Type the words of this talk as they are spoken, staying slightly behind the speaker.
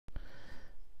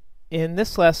In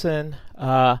this lesson,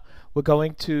 we're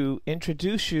going to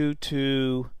introduce you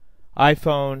to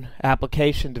iPhone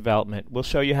application development. We'll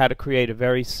show you how to create a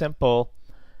very simple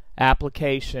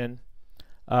application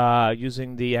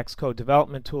using the Xcode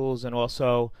development tools and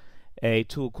also a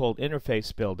tool called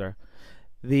Interface Builder.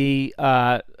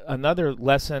 Another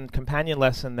lesson, companion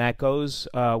lesson that goes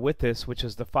with this, which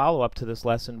is the follow-up to this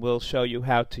lesson, will show you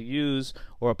how to use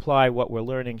or apply what we're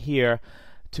learning here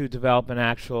to develop an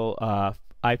actual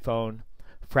iPhone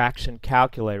fraction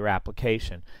calculator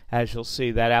application. As you'll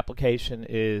see, that application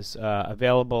is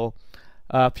available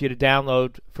for you to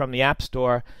download from the App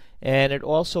Store, and it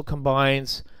also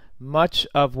combines much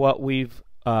of what we've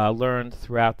learned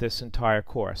throughout this entire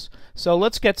course. So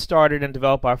let's get started and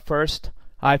develop our first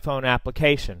iPhone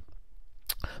application.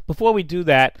 Before we do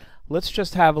that, let's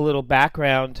just have a little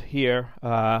background here,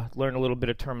 learn a little bit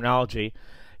of terminology.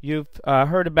 You've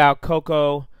heard about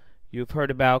Cocoa, you've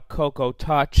heard about Cocoa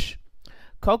Touch.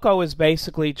 Cocoa is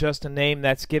basically just a name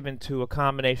that's given to a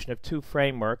combination of two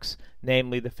frameworks,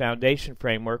 namely the Foundation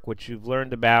Framework, which you've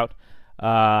learned about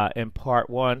in part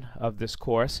 1 of this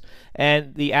course,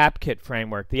 and the AppKit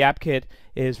framework. The AppKit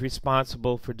is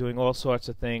responsible for doing all sorts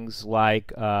of things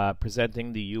like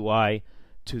presenting the UI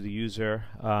to the user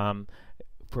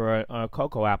for a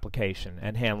Cocoa application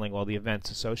and handling all the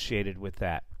events associated with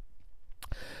that.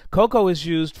 Cocoa is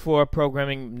used for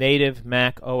programming native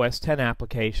Mac OS X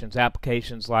applications.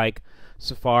 Applications like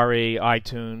Safari,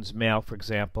 iTunes, Mail, for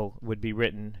example, would be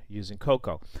written using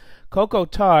Cocoa. Cocoa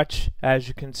Touch, as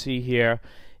you can see here,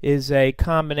 is a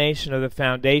combination of the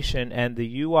Foundation and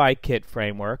the UI Kit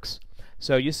frameworks.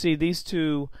 So you see these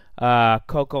two,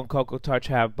 Cocoa and Cocoa Touch,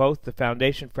 have both the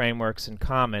Foundation frameworks in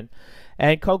common.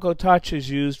 And Cocoa Touch is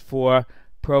used for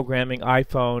programming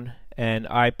iPhone and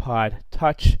iPod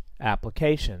Touch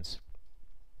applications.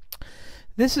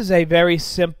 This is a very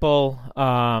simple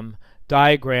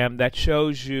diagram that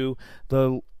shows you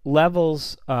the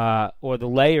levels or the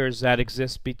layers that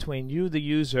exist between you, the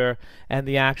user, and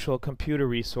the actual computer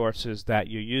resources that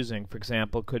you're using. For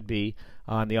example, could be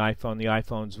on the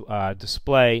iPhone's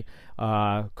display,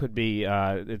 could be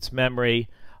its memory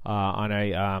on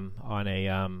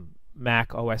a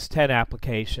Mac OS X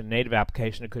application, native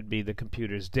application. It could be the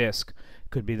computer's disk.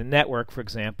 It could be the network, for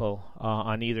example,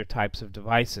 on either types of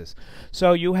devices.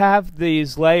 So you have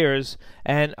these layers,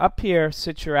 and up here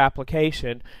sits your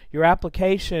application. Your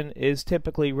application is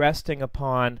typically resting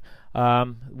upon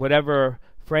whatever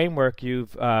frameworks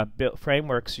you've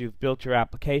built your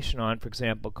application on. For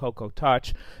example, Cocoa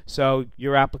Touch. So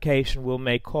your application will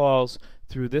make calls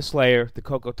through this layer, the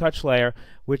Cocoa Touch layer,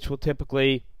 which will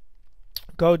typically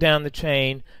go down the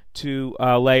chain to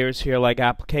layers here like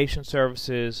application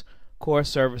services, core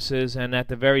services, and at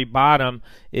the very bottom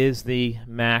is the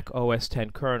Mac OS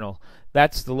X kernel.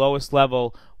 That's the lowest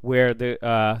level where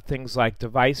the things like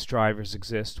device drivers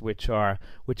exist, which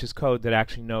is code that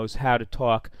actually knows how to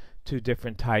talk to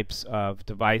different types of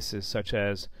devices, such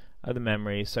as the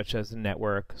memory, such as the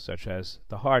network, such as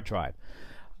the hard drive.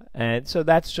 And so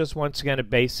that's just once again a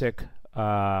basic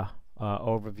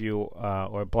overview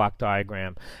or block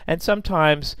diagram. And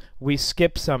sometimes we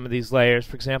skip some of these layers.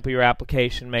 For example, your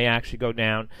application may actually go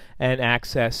down and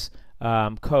access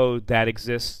code that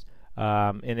exists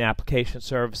in application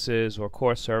services or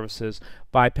core services,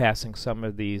 bypassing some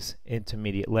of these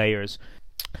intermediate layers,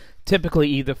 typically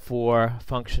either for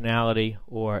functionality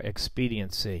or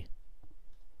expediency.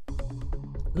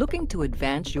 Looking to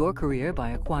advance your career by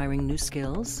acquiring new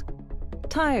skills?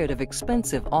 Tired of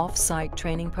expensive off-site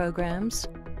training programs?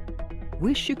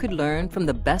 Wish you could learn from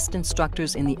the best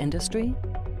instructors in the industry?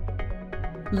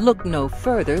 Look no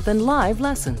further than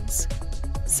LiveLessons,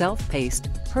 self-paced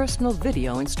personal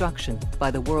video instruction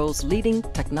by the world's leading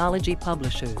technology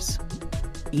publishers.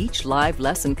 Each live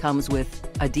lesson comes with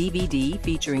a DVD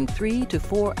featuring 3 to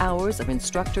 4 hours of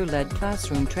instructor-led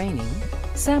classroom training,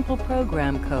 sample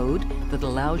program code that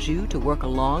allows you to work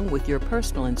along with your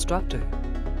personal instructor,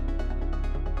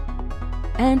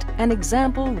 and an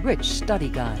example-rich study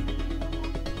guide.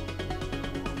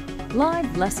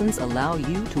 Live lessons allow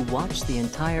you to watch the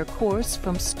entire course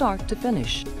from start to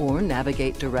finish, or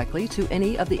navigate directly to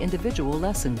any of the individual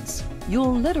lessons.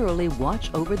 You'll literally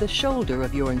watch over the shoulder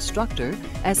of your instructor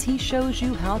as he shows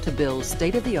you how to build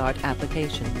state-of-the-art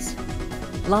applications.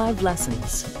 Live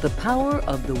Lessons, the power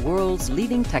of the world's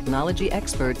leading technology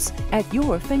experts at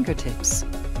your fingertips.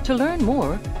 To learn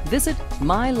more, visit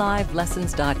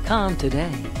mylivelessons.com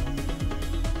today.